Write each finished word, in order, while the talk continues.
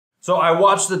So I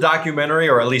watched the documentary,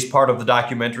 or at least part of the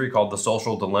documentary, called The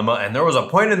Social Dilemma, and there was a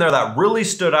point in there that really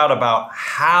stood out about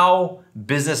how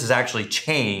business has actually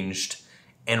changed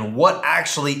and what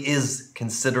actually is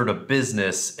considered a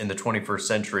business in the 21st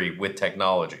century with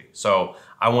technology. So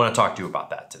I want to talk to you about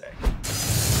that today.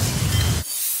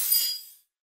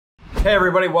 Hey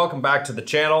everybody, welcome back to the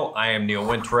channel. I am Neil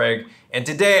Wintereg, and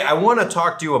today I want to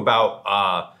talk to you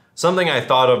about something I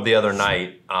thought of the other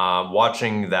night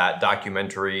watching that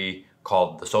documentary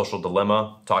called The Social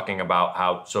Dilemma, talking about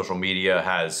how social media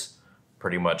has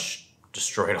pretty much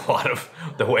destroyed a lot of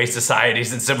the way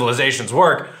societies and civilizations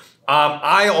work.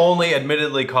 I only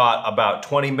admittedly caught about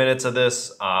 20 minutes of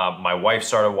this. My wife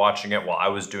started watching it while I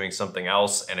was doing something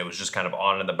else, and it was just kind of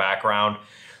on in the background.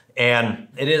 And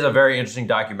it is a very interesting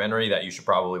documentary that you should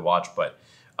probably watch, but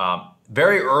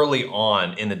very early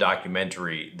on in the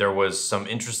documentary, there was some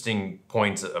interesting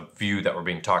points of view that were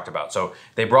being talked about. So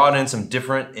they brought in some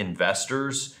different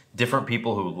investors, different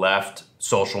people who left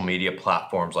social media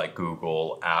platforms like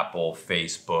Google, Apple,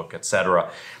 Facebook, etc.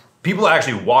 People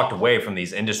actually walked away from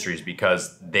these industries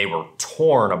because they were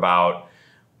torn about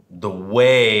the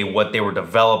way what they were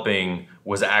developing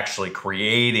was actually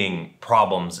creating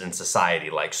problems in society,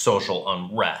 like social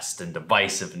unrest and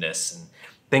divisiveness and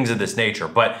things of this nature.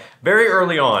 But very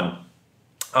early on,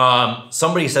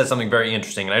 somebody said something very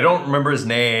interesting, and I don't remember his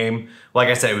name. Like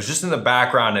I said, it was just in the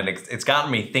background, and it's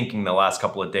gotten me thinking the last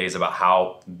couple of days about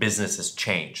how business has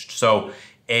changed. So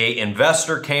an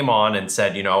investor came on and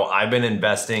said, you know, I've been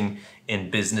investing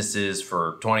in businesses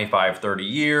for 25, 30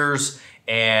 years,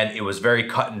 and it was very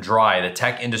cut and dry. The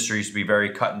tech industry used to be very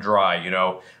cut and dry, you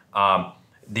know.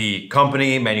 The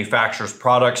company manufactures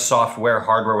products, software,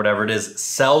 hardware, whatever it is,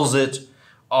 sells it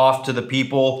off to the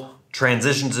people,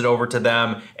 transitions it over to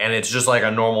them, and it's just like a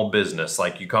normal business.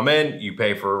 Like you come in, you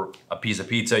pay for a piece of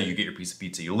pizza, you get your piece of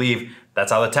pizza, you leave.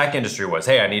 That's how the tech industry was.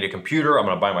 Hey, I need a computer, I'm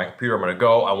gonna buy my computer, I'm gonna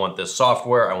go, I want this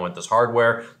software, I want this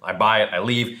hardware, I buy it, I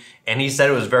leave. And he said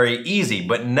it was very easy,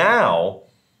 but now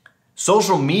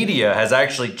social media has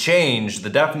actually changed the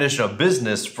definition of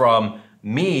business from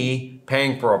me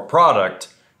paying for a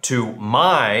product to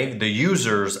the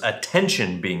user's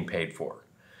attention being paid for.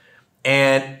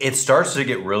 And it starts to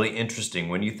get really interesting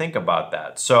when you think about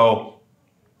that. So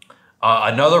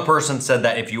another person said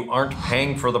that if you aren't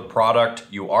paying for the product,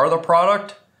 you are the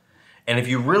product. And if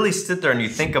you really sit there and you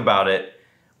think about it,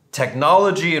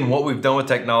 technology and what we've done with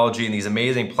technology and these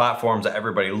amazing platforms that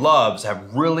everybody loves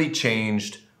have really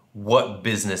changed what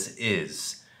business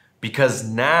is. Because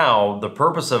now the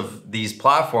purpose of these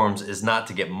platforms is not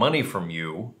to get money from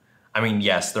you. I mean,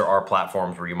 yes, there are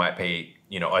platforms where you might pay,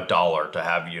 you know, $1 to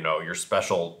have, you know, your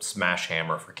special smash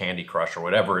hammer for Candy Crush or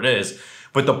whatever it is.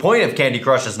 But the point of Candy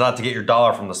Crush is not to get your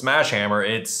dollar from the smash hammer,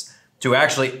 it's to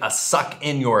actually suck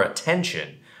in your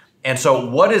attention. And so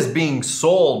what is being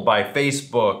sold by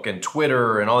Facebook and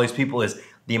Twitter and all these people is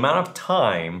the amount of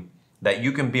time that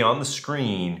you can be on the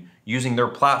screen using their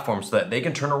platform so that they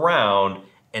can turn around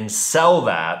and sell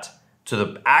that to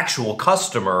the actual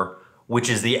customer, which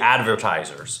is the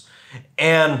advertisers.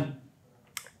 And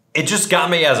it just got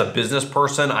me as a business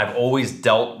person. I've always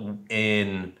dealt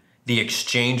in the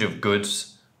exchange of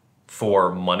goods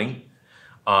for money.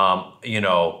 You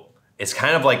know, it's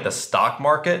kind of like the stock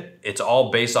market. It's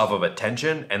all based off of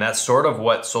attention. And that's sort of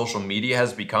what social media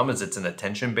has become, is it's an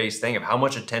attention-based thing of how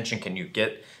much attention can you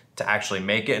get to actually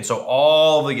make it. And so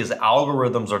all these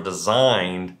algorithms are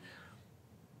designed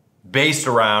based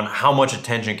around how much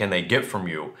attention can they get from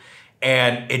you.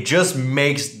 And it just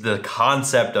makes the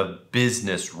concept of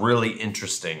business really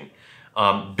interesting.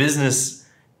 Business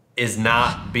is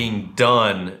not being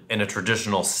done in a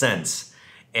traditional sense.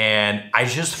 And I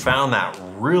just found that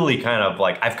really kind of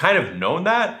like, I've kind of known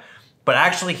that, but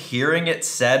actually hearing it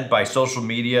said by social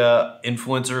media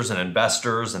influencers and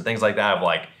investors and things like that, of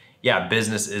like, yeah,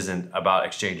 business isn't about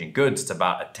exchanging goods, it's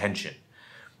about attention.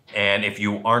 And if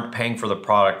you aren't paying for the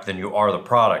product, then you are the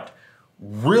product.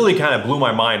 Really kind of blew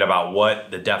my mind about what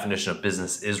the definition of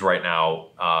business is right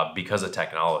now because of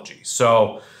technology.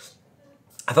 So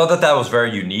I thought that that was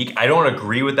very unique. I don't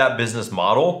agree with that business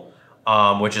model,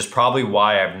 which is probably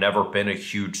why I've never been a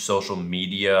huge social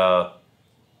media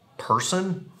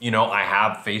person. You know, I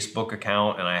have Facebook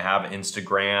account and I have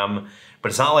Instagram, but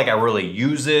it's not like I really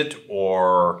use it,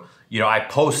 or, you know, I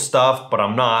post stuff, but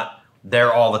I'm not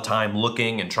there all the time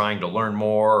looking and trying to learn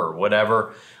more or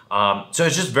whatever. So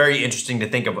it's just very interesting to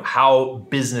think of how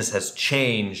business has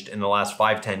changed in the last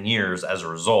 5-10 years as a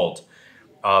result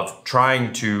of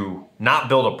trying to not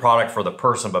build a product for the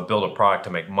person, but build a product to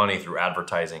make money through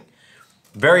advertising.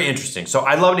 Very interesting. So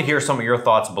I'd love to hear some of your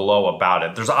thoughts below about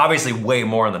it. There's obviously way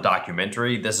more in the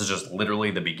documentary. This is just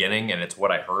literally the beginning and it's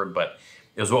what I heard, but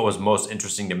it was what was most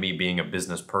interesting to me being a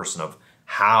business person of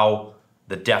how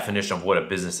the definition of what a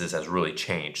business is has really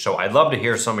changed. So I'd love to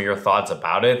hear some of your thoughts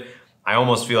about it. I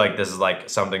almost feel like this is like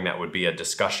something that would be a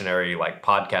discussionary, like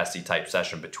podcasty type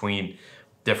session between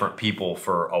different people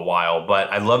for a while,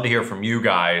 but I'd love to hear from you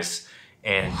guys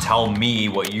and tell me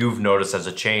what you've noticed as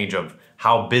a change of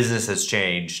how business has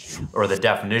changed or the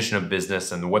definition of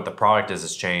business and what the product is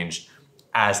has changed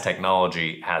as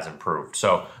technology has improved.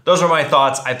 So those are my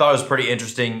thoughts. I thought it was pretty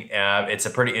interesting. It's a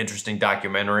pretty interesting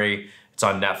documentary. It's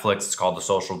on Netflix. It's called The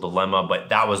Social Dilemma, but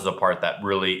that was the part that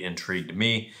really intrigued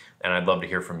me and I'd love to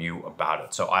hear from you about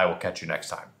it. So I will catch you next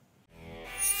time.